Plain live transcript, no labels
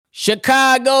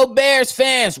Chicago Bears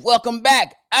fans, welcome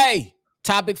back. Hey,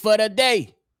 topic for the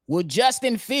day. Will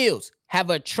Justin Fields have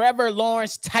a Trevor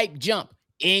Lawrence type jump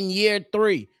in year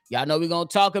 3? Y'all know we're going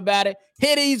to talk about it.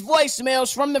 Hear these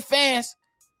voicemails from the fans.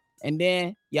 And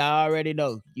then y'all already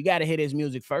know, you got to hear this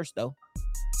music first, though.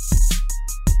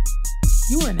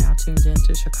 You are now tuned in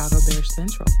to Chicago Bears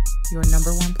Central, your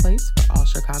number one place for all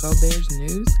Chicago Bears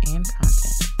news and content.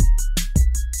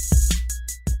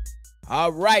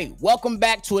 All right, welcome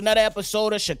back to another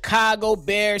episode of Chicago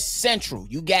Bears Central.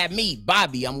 You got me,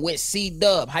 Bobby. I'm with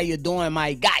C-Dub. How you doing,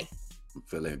 my guy? I'm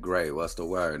feeling great. What's the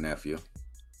word, nephew?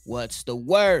 What's the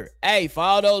word? Hey, for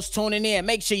all those tuning in,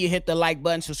 make sure you hit the like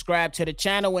button, subscribe to the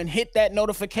channel, and hit that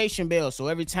notification bell so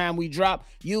every time we drop,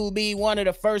 you'll be one of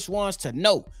the first ones to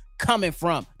know, coming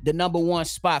from the number one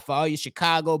spot for all your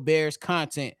Chicago Bears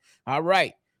content. All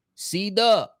right,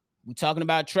 C-Dub. We're talking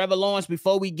about Trevor Lawrence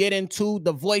before we get into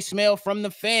the voicemail from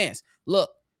the fans. Look,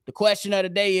 the question of the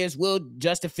day is, will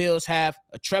Justin Fields have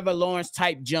a Trevor Lawrence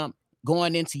type jump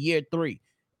going into year 3?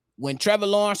 When Trevor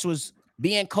Lawrence was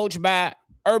being coached by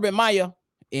Urban Meyer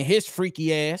and his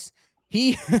freaky ass,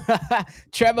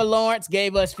 Trevor Lawrence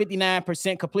gave us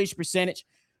 59% completion percentage,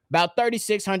 about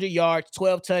 3,600 yards,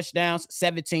 12 touchdowns,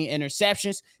 17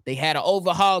 interceptions. They had an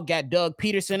overhaul, got Doug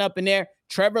Peterson up in there.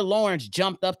 Trevor Lawrence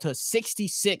jumped up to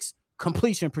 66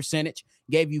 completion percentage,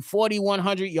 gave you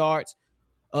 4,100 yards,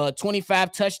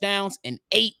 25 touchdowns, and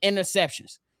 8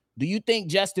 interceptions. Do you think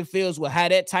Justin Fields will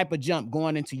have that type of jump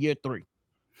going into year 3?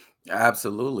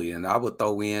 Absolutely. And I would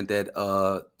throw in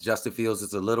that Justin Fields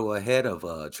is a little ahead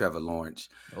of Trevor Lawrence.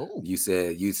 Oh, You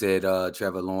said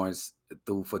Trevor Lawrence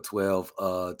threw for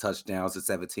 12 touchdowns and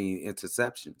 17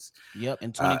 interceptions. yep,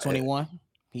 in 2021.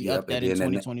 He Yep, upped that in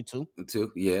 2022.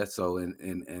 too. Yeah. So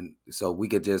and so we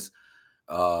could just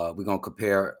we're gonna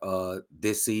compare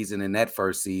this season and that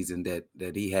first season that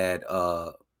he had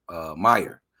Urban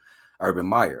Meyer.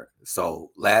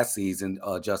 So last season,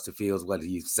 Justin Fields, what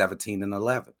he's 17 and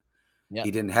 11. Yep.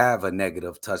 He didn't have a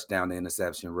negative touchdown to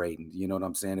interception rating. You know what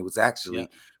I'm saying? It was actually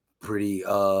pretty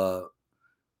I'll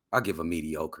give a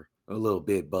mediocre, a little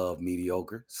bit above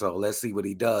mediocre. So let's see what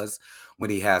he does when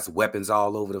he has weapons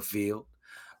all over the field.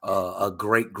 A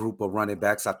great group of running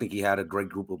backs. I think he had a great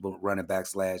group of running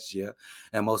backs last year.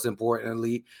 And most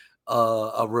importantly,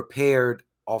 a repaired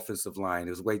offensive line.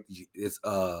 It's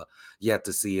yet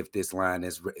to see if this line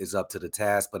is up to the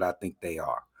task, but I think they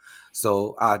are.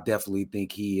 So I definitely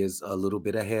think he is a little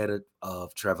bit ahead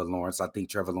of Trevor Lawrence. I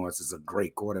think Trevor Lawrence is a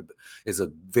great quarterback, is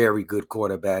a very good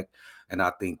quarterback, and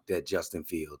I think that Justin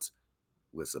Fields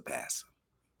will surpass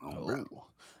him.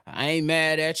 I ain't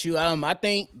mad at you. I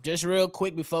think just real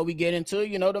quick before we get into,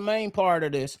 the main part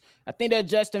of this, I think that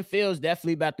Justin Fields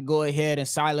definitely about to go ahead and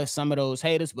silence some of those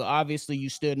haters, but obviously you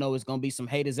still know it's going to be some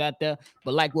haters out there.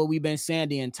 But like what we've been saying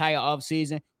the entire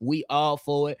offseason, we all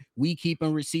for it. We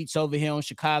keeping receipts over here on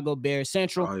Chicago Bears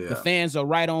Central. Oh, yeah. The fans are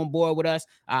right on board with us.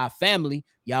 Our family,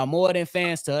 y'all more than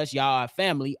fans to us. Y'all are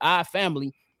family. Our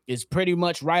family is pretty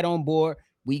much right on board.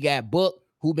 We got Book,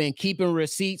 who been keeping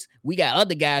receipts. We got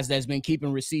other guys that's been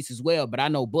keeping receipts as well. But I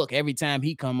know Book, every time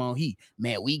he come on,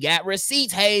 we got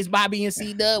receipts, Hayes, Bobby, and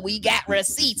C-Dub. We got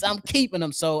receipts. I'm keeping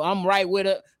them. So I'm right with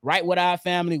it, right with our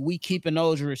family. We keeping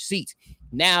those receipts.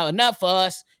 Now, enough for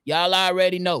us. Y'all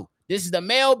already know. This is the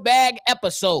mailbag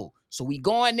episode. So we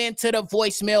going into the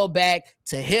voicemail bag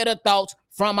to hear the thoughts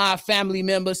from our family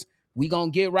members. We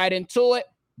gonna get right into it.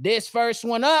 This first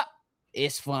one up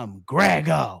is from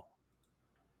Grego.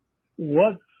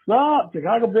 What's up,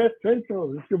 Chicago Bears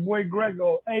Central? It's your boy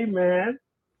Grego. Hey, man,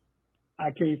 I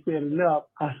can't say it enough.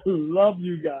 I love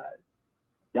you guys.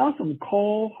 Y'all some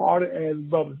cold-hearted ass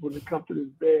brothers when it comes to this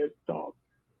Bears talk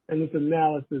and this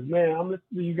analysis. Man, I'm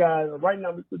listening to you guys right now.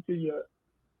 I'm listening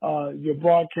to your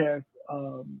broadcast.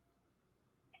 I'm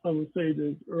gonna say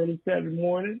this early Saturday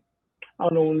morning. I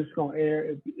don't know when it's gonna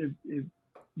air if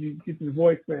you get the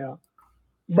voicemail,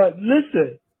 but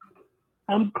listen.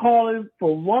 I'm calling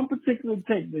for one particular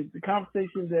take, the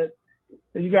conversation that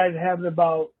you guys are having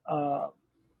about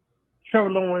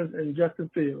Trevor Lawrence and Justin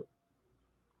Fields.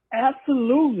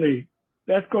 Absolutely,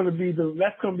 that's going to be the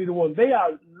one. They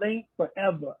are linked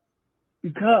forever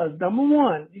because number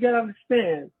one, you got to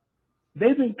understand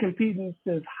they've been competing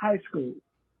since high school,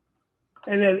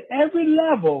 and at every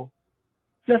level,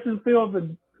 Justin Fields is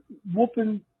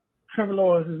whooping Trevor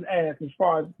Lawrence's ass as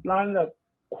far as lining up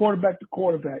quarterback to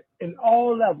quarterback in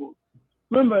all levels.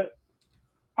 Remember,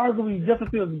 arguably Justin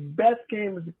Fields' best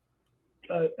game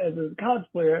as a college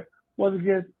player was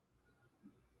against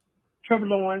Trevor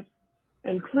Lawrence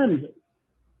and Clemson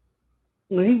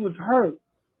when he was hurt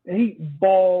and he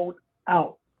balled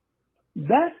out.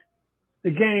 That's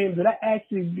the game that I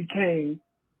actually became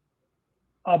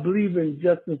a believer in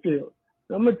Justin Fields.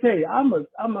 So I'm gonna tell you, I'm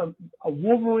a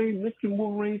Wolverine, Michigan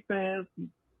Wolverine fan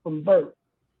from birth.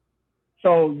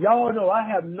 So y'all know I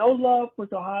have no love for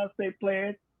the Ohio State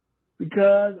players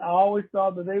because I always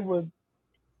thought that they were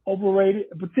overrated,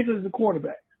 particularly the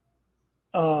quarterbacks.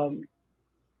 Um,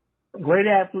 Great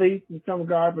athletes in some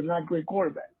regard, but not great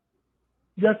quarterbacks.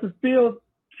 Justin Fields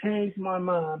changed my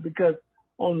mind because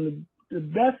on the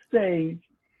best stage,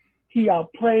 he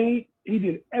outplayed. He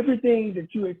did everything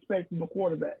that you expect from a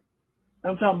quarterback.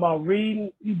 I'm talking about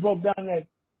reading. He broke down that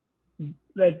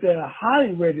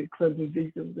highly rated Clemson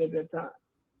defense at that time.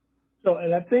 So,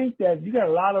 and I think that you got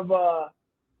a lot of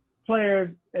players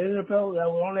at NFL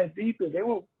that were on that defense. They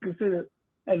were considered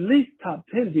at least top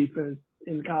 10 defense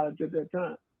in college at that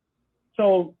time.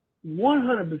 So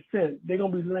 100% they're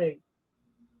gonna be lame.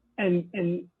 And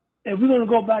if we're gonna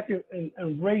go back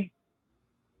and rate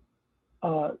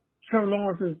Trevor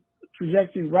Lawrence's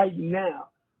trajectory right now,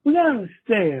 we gotta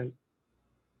understand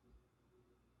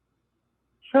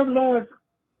Trevor Lawrence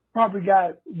probably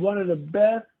got one of the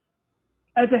best,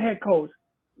 as a head coach,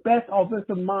 best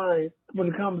offensive minds when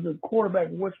it comes to quarterback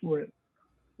whispering.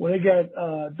 When they got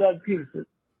Doug Peterson,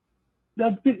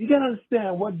 you gotta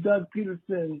understand what Doug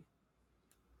Peterson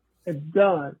has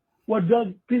done, what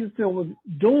Doug Peterson was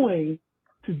doing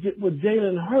with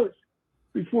Jalen Hurts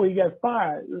before he got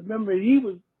fired. Remember, he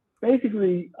was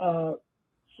basically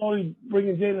slowly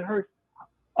bringing Jalen Hurts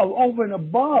over and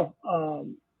above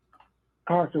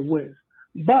Carson Wentz.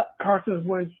 But Carson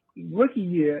Wentz's rookie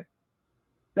year,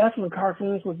 that's when Carson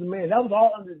Wentz was the man. That was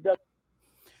all under Doug.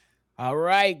 All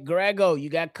right, Grego, you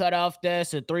got cut off there.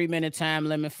 It's a 3-minute time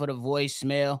limit for the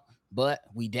voicemail, but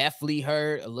we definitely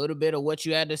heard a little bit of what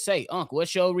you had to say. Unc,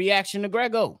 what's your reaction to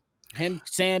Grego? Him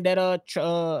saying that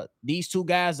these two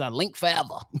guys are linked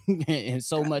forever and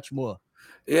so much more.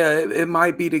 Yeah, it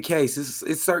might be the case.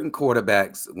 It's certain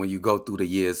quarterbacks when you go through the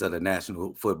years of the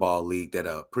National Football League that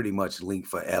are pretty much linked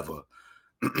forever.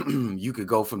 You could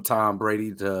go from Tom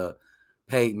Brady to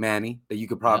Peyton Manning, that you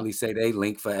could probably say they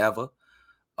link forever.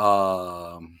 Probably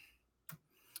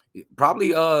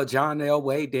John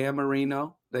Elway, Dan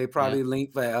Marino, they probably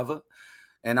link forever.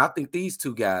 And I think these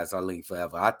two guys are linked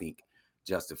forever. I think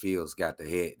Justin Fields got the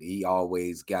head. He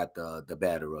always got the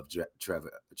better of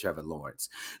Trevor Lawrence.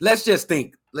 Let's just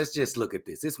look at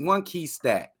this. It's one key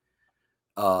stat.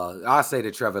 I say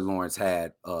that Trevor Lawrence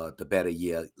had the better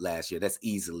year last year. That's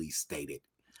easily stated.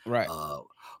 Right.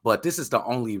 But this is the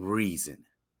only reason.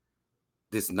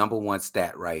 This number one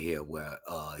stat right here, where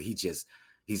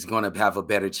he's gonna have a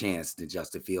better chance than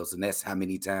Justin Fields, and that's how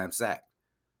many times sacked.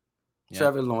 Yep.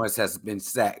 Trevor Lawrence has been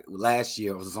sacked. Last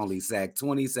year was only sacked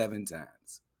 27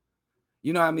 times.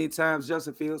 You know how many times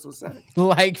Justin Fields was sacked?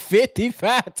 Like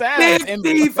 55 times.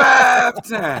 55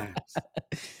 times.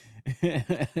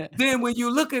 Then when you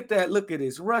look at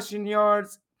his rushing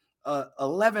yards,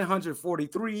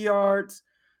 1,143 yards.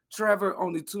 Trevor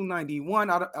only 291.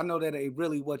 I know that ain't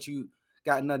really what you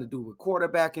got nothing to do with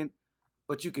quarterbacking,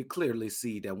 but you can clearly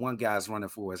see that one guy's running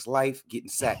for his life, getting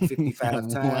sacked 55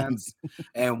 times,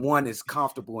 and one is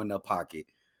comfortable in the pocket,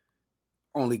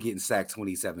 only getting sacked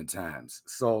 27 times.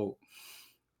 So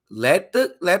let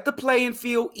the playing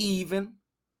field even.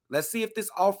 Let's see if this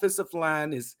offensive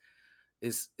line is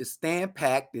stand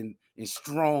packed and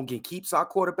strong and keeps our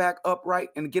quarterback upright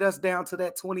and get us down to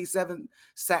that 27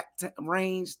 sack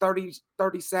range, 30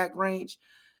 sack range,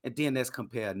 and then let's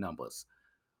compare numbers.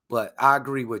 But I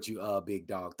agree with you, Big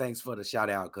Dog. Thanks for the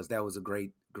shout out, because that was a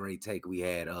great take we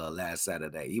had last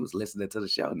Saturday. He was listening to the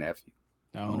show, nephew.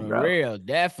 On the real,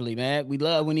 definitely, man. We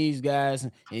love when these guys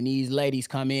and these ladies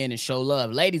come in and show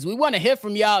love. Ladies, we want to hear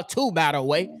from y'all too, by the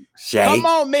way. Shay. Come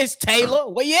on, Miss Taylor.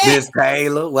 Where you at? Miss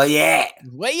Taylor, where you at?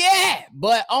 Where you at?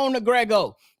 But on the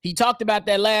Grego, he talked about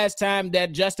that last time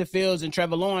that Justin Fields and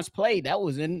Trevor Lawrence played. That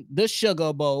was in the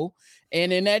Sugar Bowl.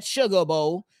 And in that Sugar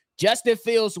Bowl, Justin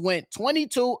Fields went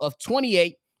 22 of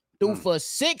 28, threw for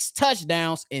 6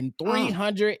 touchdowns and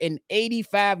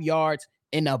 385 yards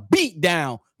in a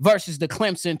beatdown versus the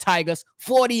Clemson Tigers,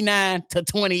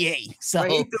 49-28. So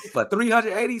he threw for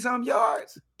 380 some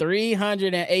yards.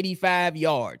 385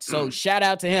 yards. So shout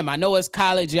out to him. I know it's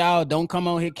college, y'all. Don't come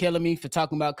on here killing me for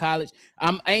talking about college.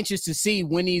 I'm anxious to see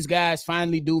when these guys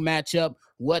finally do match up,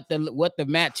 what the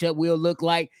matchup will look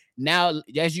like. Now,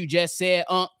 as you just said,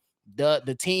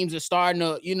 the teams are starting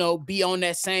to, be on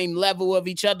that same level of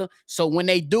each other. So when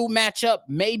they do match up,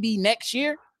 maybe next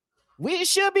year, it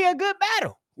should be a good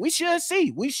battle. We should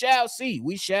see. We shall see.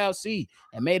 We shall see.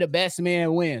 And may the best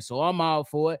man win. So I'm all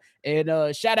for it.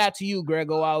 And shout out to you,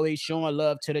 Grego, always showing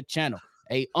love to the channel.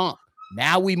 Hey,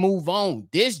 Now we move on.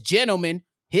 This gentleman,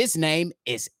 his name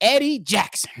is Eddie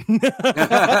Jackson. Eddie,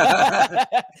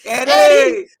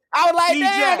 I was like,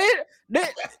 damn,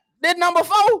 this number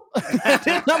 4.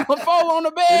 This number 4 on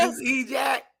the Bears. It is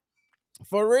E-Jack.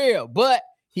 For real. But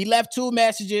he left 2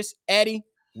 messages. Eddie,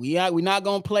 we're not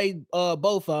gonna play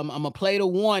both of them. I'm gonna play the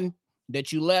one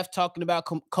that you left talking about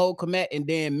Cole Kmet, and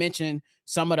then mention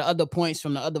some of the other points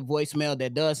from the other voicemail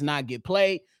that does not get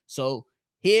played. So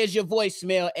here's your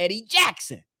voicemail, Eddie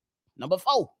Jackson, number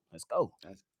 4. Let's go.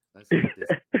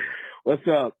 What's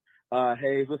up?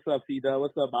 Hey, what's up, C-Dub?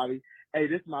 What's up, Bobby? Hey,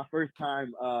 this is my first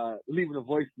time leaving a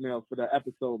voicemail for the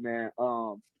episode, man.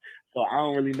 So I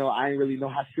don't really know. I didn't really know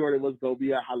how short it was gonna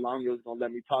be or how long it was gonna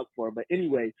let me talk for. But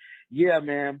anyway, yeah,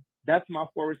 man, that's my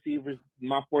 4 receivers,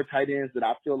 my 4 tight ends that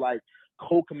I feel like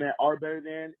Cole Kmet are better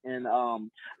than. And I'm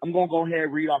gonna go ahead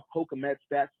and read off Cole Kmet's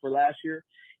stats for last year.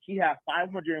 He had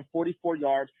 544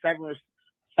 yards,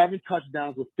 7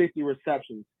 touchdowns with 50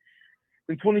 receptions.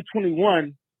 In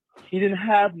 2021, he didn't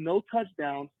have no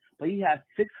touchdowns, but he had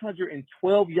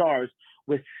 612 yards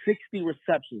with 60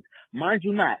 receptions. Mind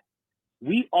you not,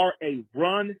 we are a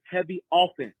run-heavy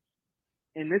offense,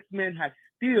 and this man has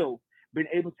still been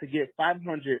able to get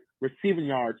 500 receiving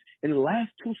yards in the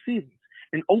last 2 seasons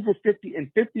and over 50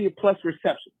 and 50-plus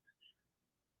receptions.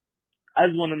 I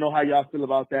just want to know how y'all feel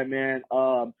about that, man.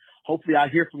 Hopefully I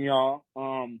hear from y'all.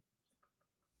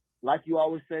 Like you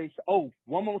always say. Oh,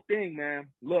 one more thing, man.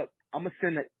 Look, I'm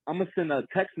gonna send a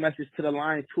text message to the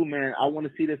line too, man. I want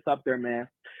to see this up there, man.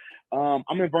 I'm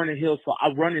in Vernon Hills, so I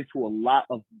run into a lot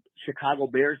of Chicago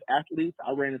Bears athletes.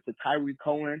 I ran into Tyree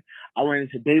Cohen. I ran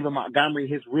into David Montgomery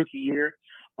his rookie year.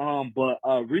 But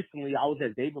recently I was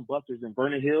at Dave & Buster's in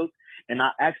Vernon Hills, and I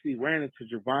actually ran into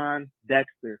Javon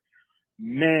Dexter.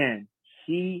 Man,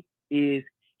 he is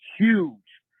huge.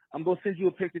 I'm going to send you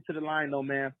a picture to the line, though,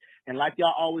 man. And like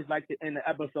y'all always like to end the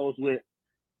episodes with,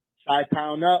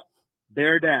 Chi-Town up,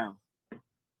 Bear down.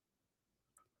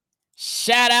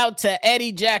 Shout out to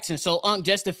Eddie Jackson. So,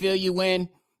 just to fill you in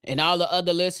and all the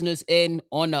other listeners in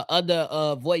on the other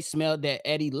voicemail that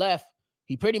Eddie left,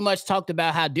 he pretty much talked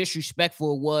about how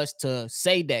disrespectful it was to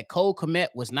say that Cole Kmet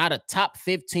was not a top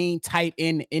 15 tight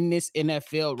end in this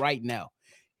NFL right now.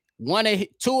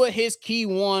 2 of his key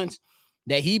ones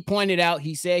that he pointed out,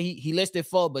 he said he listed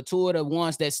 4, but 2 of the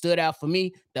ones that stood out for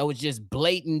me that was just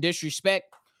blatant disrespect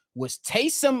was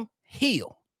Taysom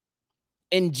Hill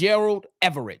and Gerald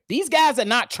Everett. These guys are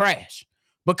not trash,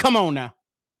 but come on now.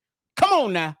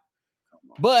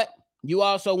 But you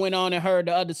also went on and heard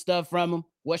the other stuff from him.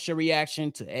 What's your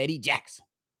reaction to Eddie Jackson?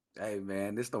 Hey,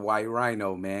 man, this the White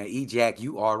Rhino, man. E-Jack,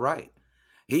 you are right.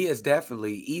 He is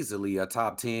definitely easily a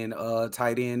top 10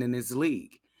 tight end in this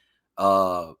league.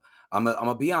 I'm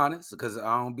gonna be honest, because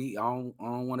I don't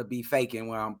want to be faking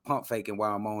while I'm pump faking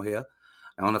while I'm on here.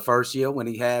 On the first year when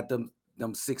he had them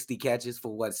 60 catches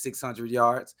for 600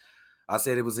 yards, I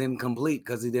said it was incomplete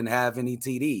because he didn't have any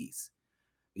TDs.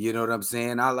 You know what I'm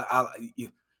saying? You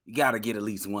got to get at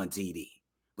least 1 TD.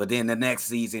 But then the next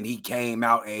season he came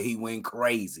out and he went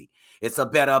crazy. It's a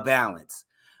better balance.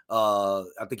 I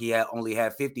think he only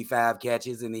had 55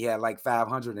 catches and he had like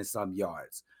 500 and some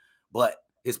yards. But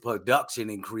his production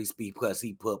increased because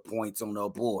he put points on the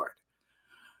board.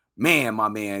 Man, my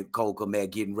man Cole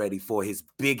Kmet getting ready for his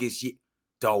biggest year.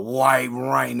 The White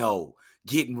Rhino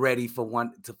getting ready for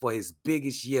his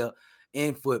biggest year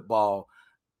in football.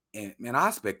 And man, I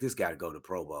expect this guy to go to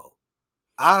Pro Bowl.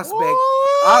 I expect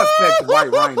the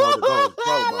White Rhino to go to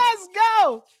Pro Bowl. Let's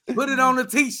go. Put it on the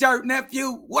t-shirt,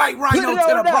 nephew. White Rhino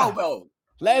to the Pro Bowl.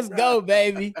 Let's go,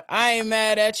 baby. I ain't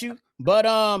mad at you. But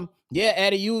yeah,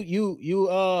 Eddie,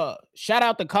 you shout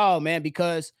out the call, man,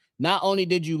 because not only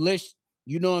did you list,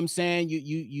 you know what I'm saying,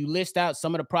 you list out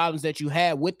some of the problems that you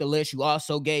had with the list, you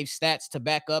also gave stats to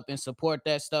back up and support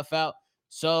that stuff out.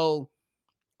 So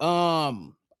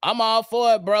I'm all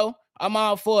for it, bro. I'm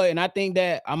all for it. And I think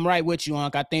that I'm right with you,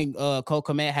 Unc. I think Cole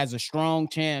Kmet has a strong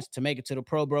chance to make it to the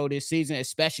Pro Bowl this season,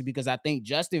 especially because I think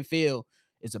Justin Fields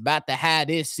is about to have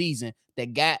this season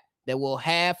that will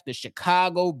have the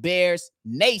Chicago Bears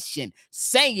nation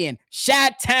saying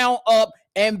Chi-Town up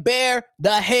and bear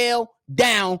the hell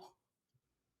down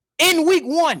in week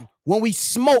 1 when we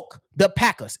smoke the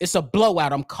Packers. It's a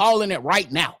blowout. I'm calling it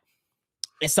right now.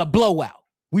 It's a blowout.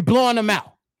 We blowing them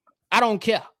out. I don't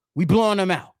care. We blowing them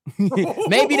out.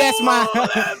 Maybe that's my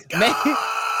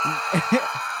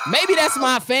maybe that's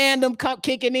my fandom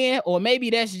kicking in, or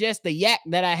maybe that's just the yak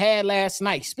that I had last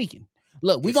night speaking.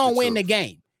 Look, we're gonna win the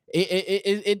game.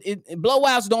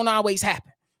 Blowouts don't always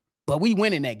happen, but we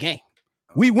winning that game.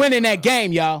 We winning that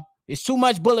game, y'all. It's too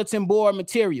much bulletin board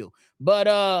material. But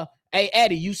Hey,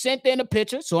 Eddie, you sent in a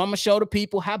picture, so I'm gonna show the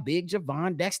people how big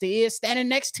Javon Dexter is standing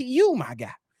next to you, my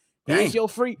guy. Here's your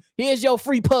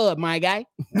free pub, my guy.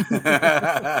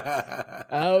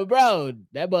 Oh, bro,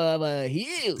 that boy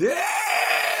huge. Damn.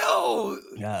 Oh,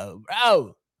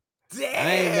 bro. Damn.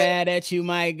 I ain't mad at you,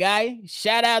 my guy.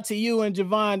 Shout out to you and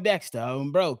Javon Dexter,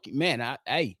 bro. Man,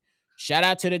 hey, shout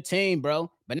out to the team, bro.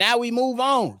 But now we move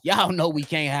on. Y'all know we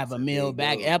can't have a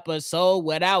Mailbag episode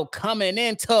without coming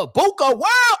into Buka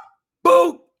World.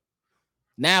 Boop.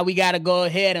 Now we got to go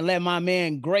ahead and let my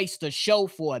man grace the show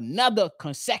for another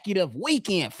consecutive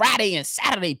weekend, Friday and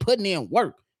Saturday, putting in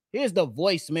work. Here's the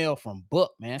voicemail from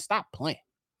Book, man. Stop playing.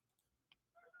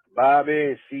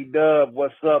 Bobby, C-Dub,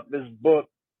 what's up? This Book,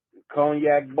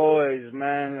 Cognac Boys,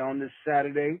 man, on this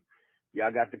Saturday.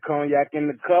 Y'all got the cognac in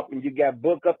the cup, and you got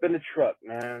Book up in the truck,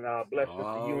 man. Blessings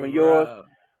to you and yours.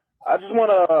 I just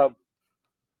want to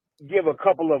give a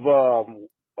couple of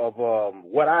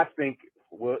what I think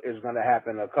is going to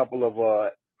happen. A couple of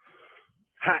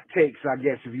hot takes, I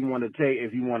guess, if you want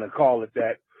to call it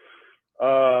that.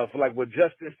 For like with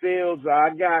Justin Fields,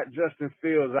 I got Justin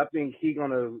Fields. I think he's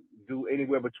going to do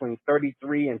anywhere between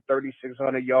 33 and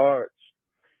 3,600 yards.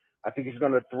 I think he's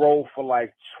going to throw for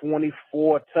like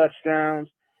 24 touchdowns.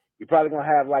 You're probably going to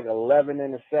have like 11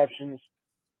 interceptions.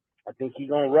 I think he's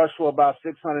going to rush for about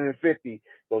 650.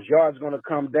 Those yards are going to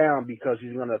come down because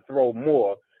he's going to throw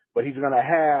more, but he's going to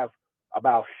have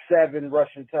about 7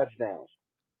 rushing touchdowns.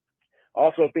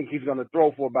 Also think he's going to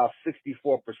throw for about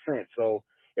 64%. So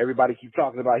everybody keep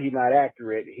talking about he's not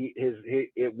accurate.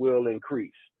 It will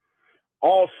increase.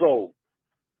 Also,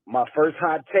 my first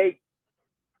hot take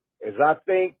is I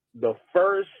think the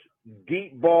first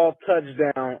deep ball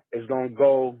touchdown is going to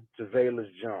go to Velus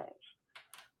Jones,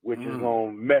 which is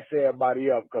going to mess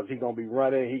everybody up because he's going to be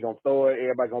running. He's going to throw it.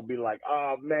 Everybody going to be like,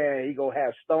 oh, man, he going to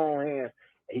have stone hands.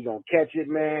 He going to catch it,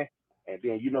 man. And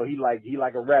then, you know, he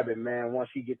like a rabbit, man. Once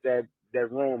he get that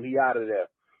room, he out of there.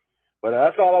 But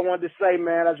that's all I wanted to say,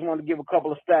 man. I just wanted to give a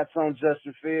couple of stats on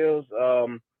Justin Fields.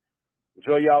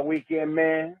 Enjoy y'all weekend,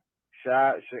 man.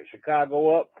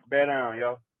 Chicago up, bear down,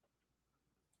 y'all.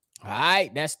 All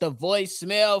right, that's the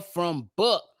voicemail from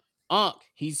Book.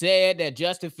 He said that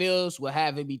Justin Fields will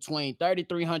have it between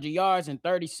 3,300 yards and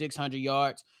 3,600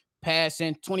 yards,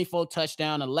 passing, 24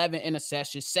 touchdowns, 11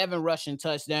 interceptions, 7 rushing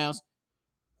touchdowns.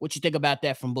 What you think about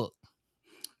that from Book?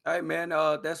 Hey, man,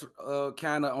 that's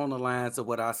kind of on the lines of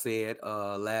what I said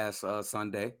last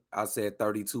Sunday. I said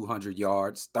 3,200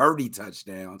 yards, 30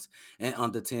 touchdowns, and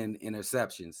under 10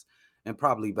 interceptions, and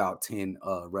probably about 10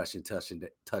 rushing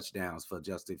touchdowns for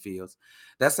Justin Fields.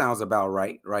 That sounds about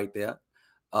right there.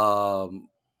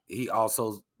 He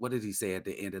also, what did he say at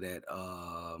the end of that?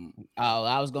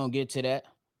 I was going to get to that.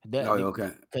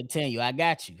 Okay. Continue. I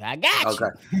got you.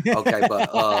 Okay.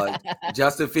 But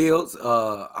Justin Fields,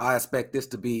 I expect this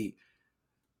to be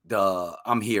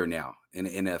I'm here now in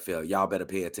the NFL. Y'all better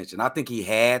pay attention. I think he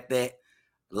had that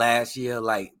last year,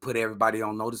 like put everybody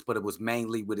on notice, but it was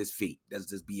mainly with his feet. Let's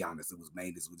just be honest. It was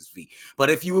mainly with his feet.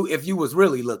 But if you was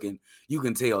really looking, you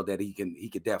can tell that he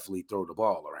could definitely throw the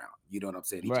ball around. You know what I'm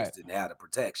saying? He just didn't have the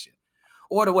protection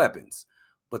or the weapons.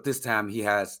 But this time he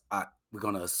has. We're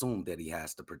going to assume that he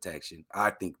has the protection.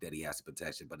 I think that he has the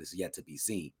protection, but it's yet to be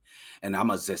seen. And I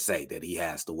must just say that he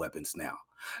has the weapons now.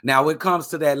 Now, when it comes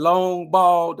to that long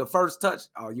ball, the first touch,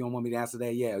 you don't want me to answer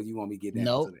that? Yeah, you want me to get that?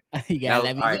 Nope. You got to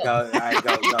let me go. All right,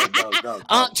 go.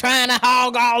 I'm trying to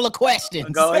hog all the questions.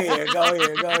 Go ahead.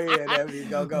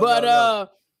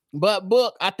 But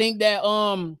Book, I think that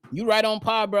you right on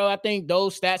par, bro. I think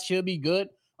those stats should be good.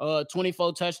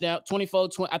 24 touchdowns, 20,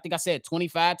 I think I said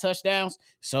 25 touchdowns.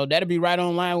 So that'll be right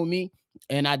on line with me.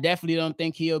 And I definitely don't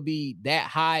think he'll be that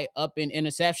high up in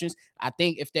interceptions. I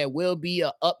think if there will be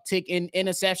an uptick in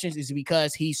interceptions, is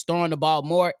because he's throwing the ball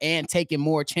more and taking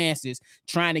more chances,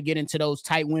 trying to get into those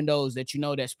tight windows that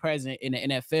that's present in the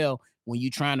NFL when you're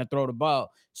trying to throw the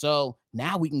ball. So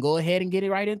now we can go ahead and get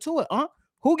it right into it.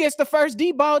 Who gets the first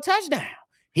deep ball touchdown?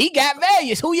 He got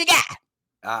Vegas. Who you got?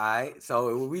 All right.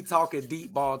 So when we talking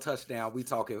deep ball touchdown, we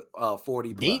talking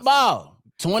 40 plus. Deep ball.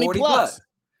 20 plus.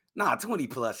 Nah, 20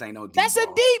 plus ain't no deep That's ball.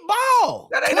 A deep ball.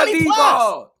 That ain't a deep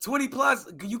ball. 20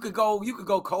 plus, you could go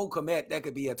Cole Kmet. That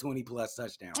could be a 20 plus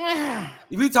touchdown.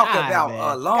 If we talking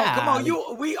about long, come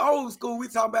on, we old school. We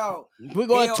talking about we're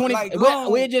going 20. Like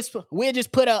we'll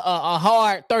just put a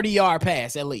hard 30-yard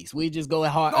pass at least. We just go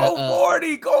hard.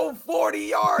 Go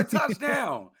 40-yard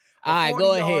touchdown. All right,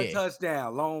 go ahead.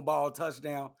 Touchdown, long ball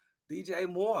touchdown. DJ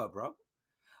Moore, bro.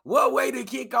 What way to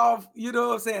kick off? You know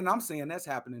what I'm saying? I'm saying that's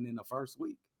happening in the first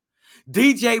week.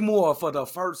 DJ Moore for the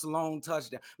first long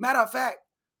touchdown. Matter of fact,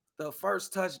 the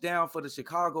first touchdown for the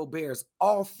Chicago Bears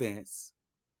offense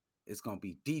is going to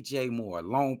be DJ Moore.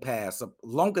 Long pass,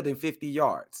 longer than 50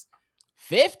 yards.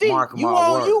 50? Mark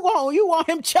my words. You want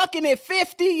him chucking it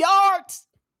 50 yards?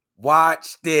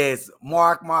 Watch this.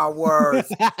 Mark my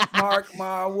words. Mark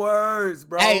my words,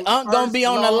 bro. Hey, I'm going to be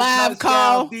on the live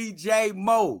call. DJ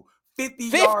Moore. 50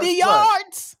 yards.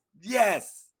 Plus.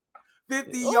 Yes.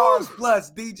 50 yards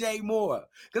plus DJ Moore.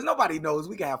 Because nobody knows.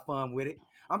 We can have fun with it.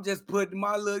 I'm just putting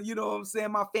my little, you know what I'm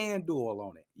saying, my FanDuel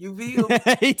on it. You feel me?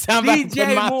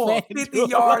 DJ Moore,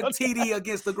 50-yard TD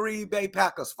against the Green Bay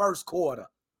Packers, first quarter.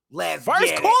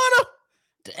 First quarter?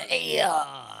 Damn.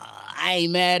 I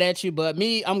ain't mad at you, but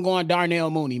me, I'm going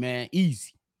Darnell Mooney, man.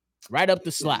 Easy. Right up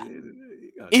the slot.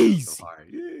 Easy.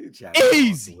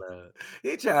 Easy.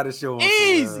 He tried to show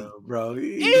him some love, bro.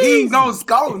 He gonna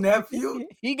score, nephew.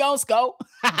 He gonna score.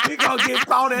 He gonna get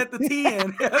caught at the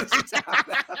 10.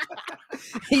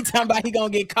 He talking about he gonna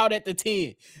get caught at the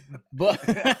 10. But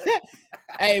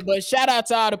hey, but shout out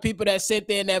to all the people that sent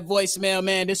in that voicemail,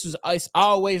 man. It's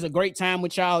always a great time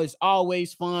with y'all. It's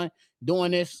always fun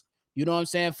doing this, you know what I'm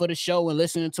saying, for the show and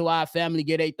listening to our family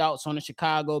get their thoughts on the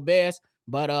Chicago Bears.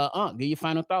 But give your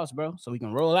final thoughts, bro, so we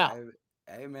can roll out.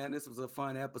 Hey man, this was a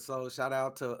fun episode. Shout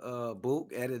out to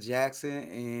Book, Eddie Jackson,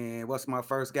 and what's my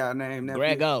first guy name?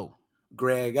 Grego.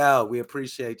 We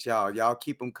appreciate y'all. Y'all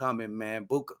keep them coming, man.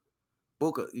 Booker,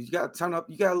 you gotta turn up.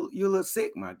 You're a little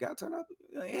sick, my guy. Turn up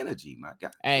your energy, my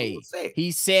guy. Hey,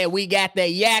 he said we got the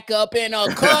yak up in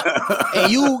a cup, and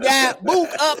you got Book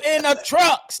up in a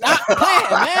truck. Stop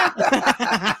playing, man.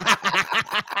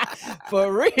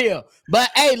 For real. But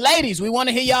hey, ladies, we want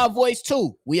to hear y'all voice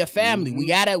too. We a family.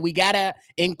 Mm-hmm. We gotta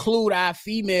include our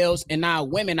females and our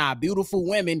women, our beautiful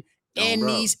women, in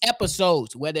these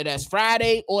episodes, whether that's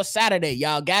Friday or Saturday.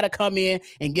 Y'all gotta come in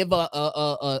and give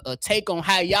a take on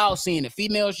how y'all seeing it.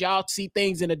 Females, y'all see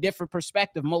things in a different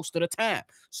perspective most of the time.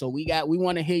 So we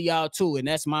want to hear y'all too, and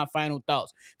that's my final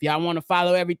thoughts. If y'all want to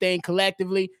follow everything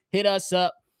collectively, hit us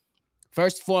up.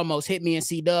 First and foremost, hit me and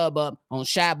C-Dub up on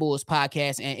Shy Bulls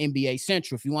Podcast and NBA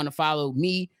Central. If you want to follow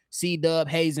me, C-Dub,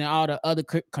 Hayes, and all the other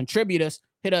contributors,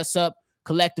 hit us up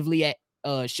collectively at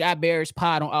Shy Bears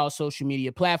Pod on all social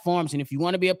media platforms. And if you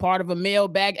want to be a part of a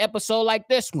mailbag episode like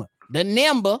this one, the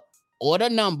number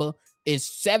is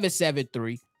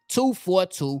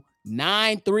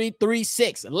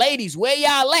 773-242-9336. Ladies, where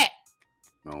y'all at?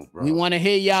 Oh, bro. We want to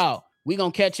hear y'all. We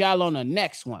gonna catch y'all on the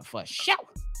next one for sure.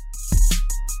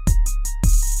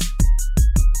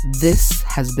 This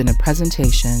has been a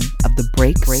presentation of the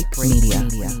Break Media.